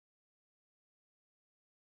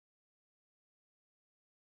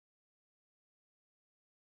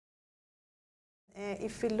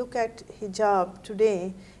if we look at hijab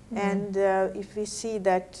today, and if we see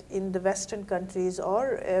that in the Western countries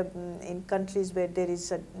or in countries where there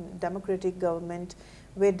is a democratic government,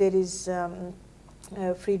 where there is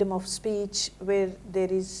freedom of speech, where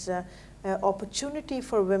there is opportunity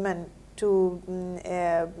for women to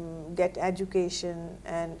get education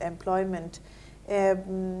and employment,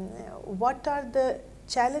 what are the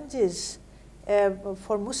challenges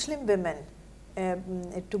for Muslim women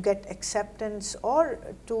to get acceptance or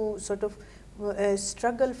to sort of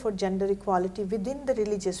struggle for gender equality within the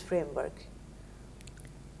religious framework?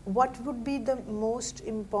 What would be the most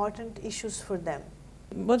important issues for them?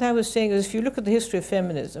 What I was saying is, if you look at the history of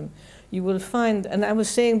feminism, you will find, and I was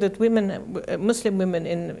saying that women, Muslim women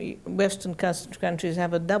in Western countries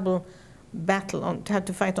have a double battle, have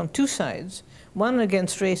to fight on two sides. One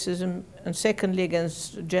against racism, and secondly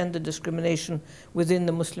against gender discrimination within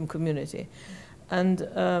the Muslim community. And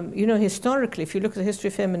you know, historically, if you look at the history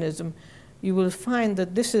of feminism, you will find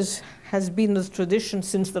that this has been the tradition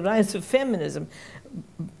since the rise of feminism.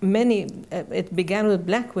 It began with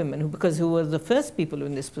black women, who were the first people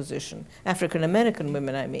in this position, African American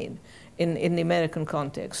women, I mean, in the American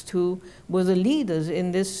context, who were the leaders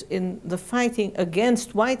in the fighting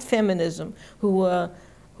against white feminism, who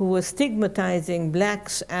were stigmatizing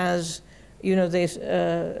blacks as, you know, you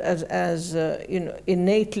know,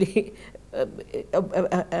 innately.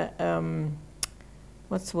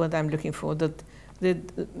 What's the word I'm looking for? That the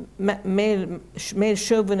male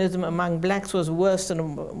chauvinism among blacks was worse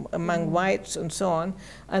than among whites, and so on.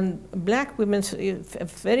 And black women,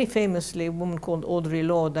 very famously, a woman called Audre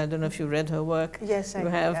Lorde, I don't know if you read her work. Yes, I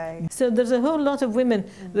have. So there's a whole lot of women.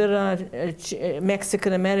 There are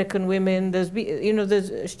Mexican American women. There's, you know,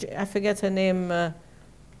 there's, I forget her name,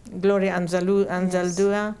 Gloria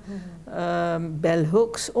Anzaldúa, Bell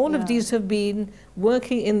Hooks. All of these have been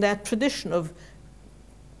working in that tradition of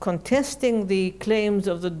contesting the claims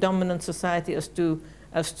of the dominant society as to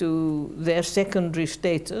their secondary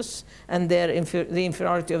status and the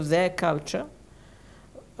inferiority of their culture.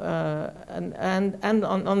 And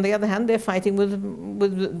on the other hand, they're fighting with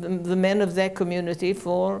the men of their community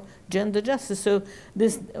for gender justice. So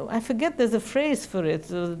this, I forget, there's a phrase for it.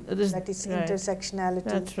 That is intersectionality.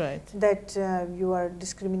 That's right. That you are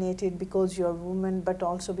discriminated because you're a woman, but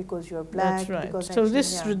also because you're black. That's right. So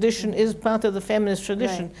this tradition is part of the feminist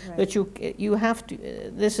tradition, that you have to,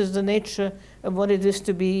 this is the nature of what it is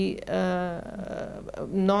to be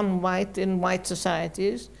non-white in white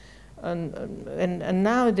societies. And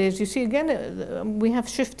nowadays, you see, again, we have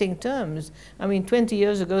shifting terms. I mean, 20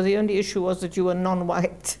 years ago, the only issue was that you were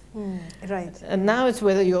non-white. Right. And now it's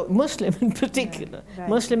whether you're Muslim in particular. Right.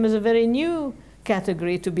 Muslim is a very new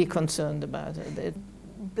category to be concerned about.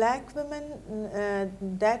 Black women,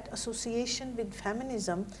 that association with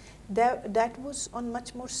feminism, that was on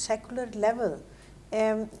much more secular level.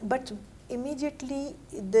 But immediately,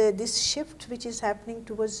 this shift which is happening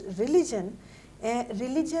towards religion,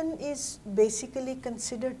 religion is basically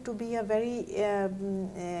considered to be a very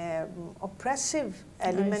oppressive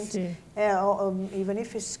element, even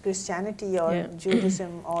if it's Christianity or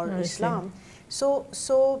Judaism or Islam. So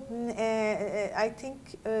I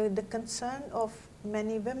think the concern of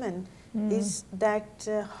many women is that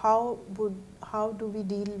how do we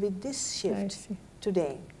deal with this shift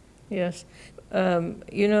today? Yes.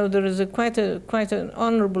 You know, there is quite an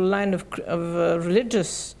honorable line of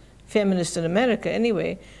religious feminists in America,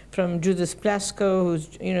 anyway, from Judith Plasko,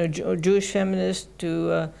 who's, you know, Jewish feminist,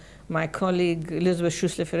 to my colleague Elizabeth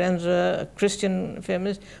Schussler-Ferenczer, a Christian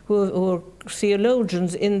feminist, who are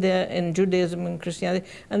theologians in Judaism and Christianity,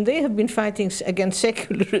 and they have been fighting against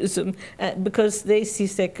secularism because they see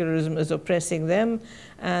secularism as oppressing them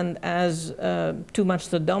and as too much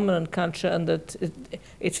the dominant culture, and that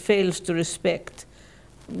it fails to respect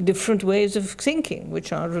different ways of thinking,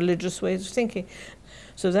 which are religious ways of thinking.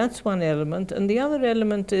 So that's one element. And the other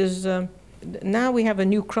element is now we have a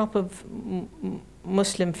new crop of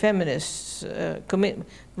Muslim feminists,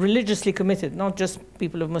 religiously committed, not just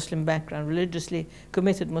people of Muslim background, religiously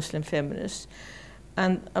committed Muslim feminists.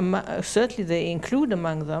 And certainly they include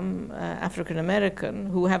among them African American,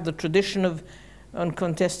 who have the tradition of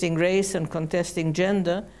contesting race and contesting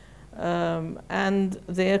gender, and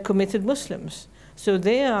they are committed Muslims. So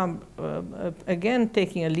they are, again,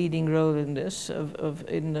 taking a leading role in this,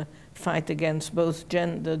 in the fight against both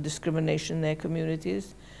gender discrimination in their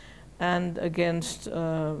communities and against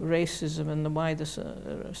racism in the wider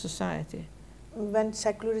society. When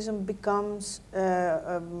secularism becomes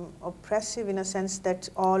oppressive in a sense that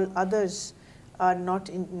all others are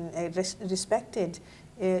not respected,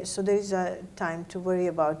 So there is a time to worry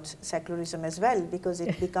about secularism as well, because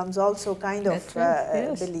it becomes also kind of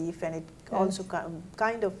belief, and it also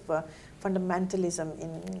kind of fundamentalism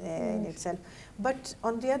in itself. But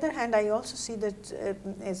on the other hand, I also see that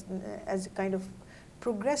as a kind of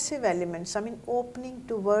progressive elements, I mean, opening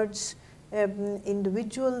towards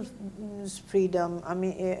individual freedom, I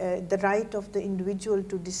mean, the right of the individual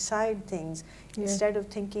to decide things instead of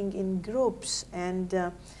thinking in groups. And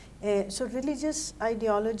so religious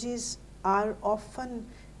ideologies are often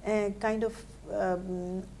kind of,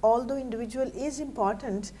 although individual is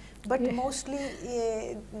important, but mostly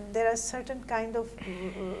there are certain kind of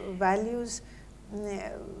values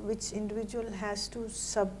which individual has to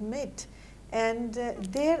submit. And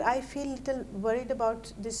there I feel a little worried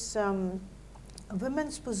about this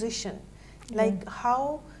women's position, like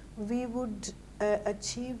how we would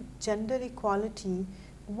achieve gender equality.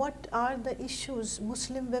 What are the issues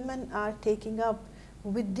Muslim women are taking up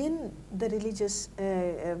within the religious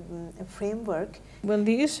framework? Well,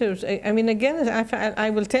 the issues, I mean, again, I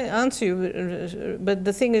will answer you, but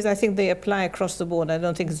the thing is, I think they apply across the board. I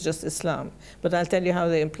don't think it's just Islam, but I'll tell you how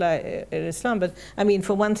they apply in Islam. But I mean,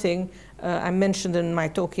 for one thing, I mentioned in my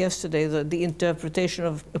talk yesterday the interpretation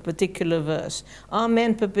of a particular verse. Are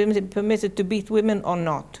men permitted to beat women or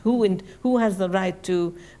not? Who has the right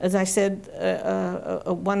to, as I said,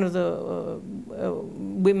 one of the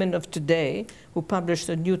women of today who published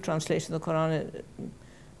a new translation of the Quran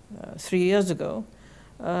 3 years ago,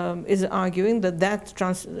 is arguing that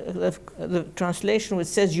the translation which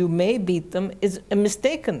says you may beat them is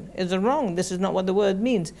mistaken, is wrong. This is not what the word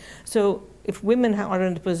means. So if women are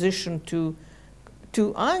in a position to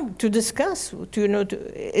discuss,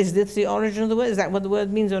 is this the origin of the word? Is that what the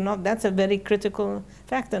word means or not? That's a very critical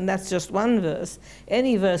fact, and that's just one verse.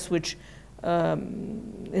 Any verse which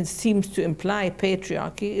it seems to imply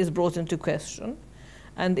patriarchy is brought into question.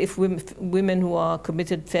 And if women who are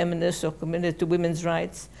committed feminists or committed to women's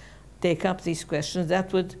rights take up these questions,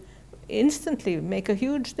 that would instantly make a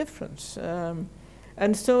huge difference.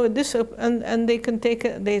 And so this, and they can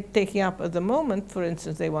they're taking up at the moment, for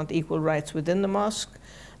instance, they want equal rights within the mosque.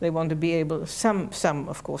 They want to be able, some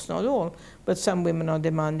of course, not all, but some women are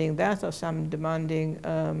demanding that, or some demanding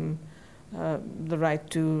the right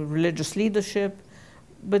to religious leadership.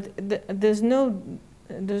 But there's nothing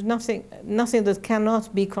that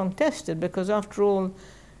cannot be contested, because after all,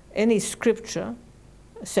 any scripture,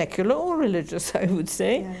 secular or religious, I would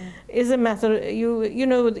say, is a matter, you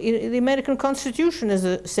know, the American Constitution is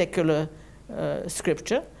a secular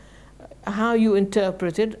scripture. How you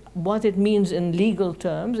interpret it, what it means in legal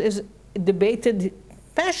terms, is debated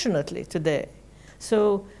passionately today.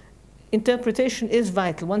 So interpretation is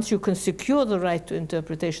vital. Once you can secure the right to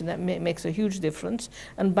interpretation, that makes a huge difference.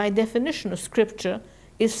 And by definition, a scripture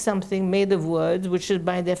is something made of words, which is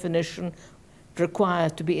by definition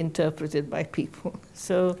required to be interpreted by people.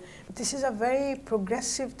 So this is a very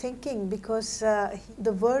progressive thinking, because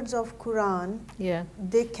the words of Quran,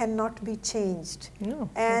 they cannot be changed. No,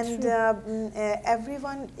 and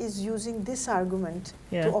everyone is using this argument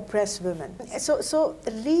to oppress women. So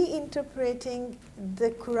reinterpreting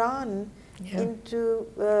the Quran into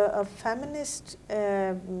a feminist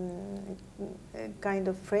kind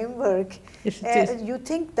of framework, you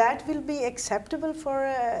think that will be acceptable for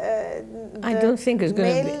I don't think it's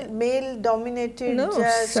going to be male-dominated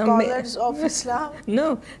scholars of Islam?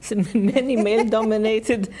 No, many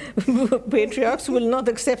male-dominated patriarchs will not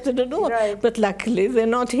accept it at all. Right. But luckily, they're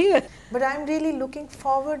not here. But I'm really looking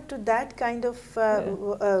forward to that kind of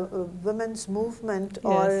women's movement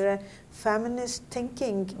or feminist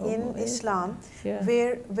thinking in Islam,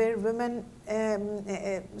 where women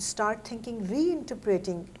start thinking,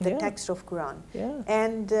 reinterpreting the text of Quran,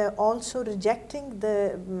 and also rejecting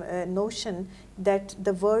the notion that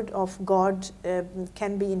the word of God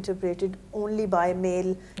can be interpreted only by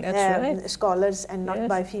male scholars and not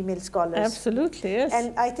by female scholars. Absolutely, yes.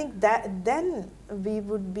 And I think that then we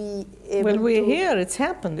would be able to... we're here, it's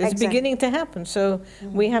happened, it's beginning to happen. So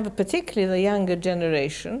we have particularly the younger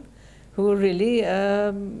generation who are really,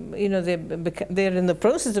 you know, they're in the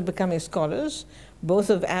process of becoming scholars, both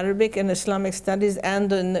of Arabic and Islamic studies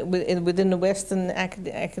and within the Western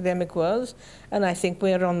academic worlds. And I think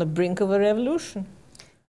we're on the brink of a revolution.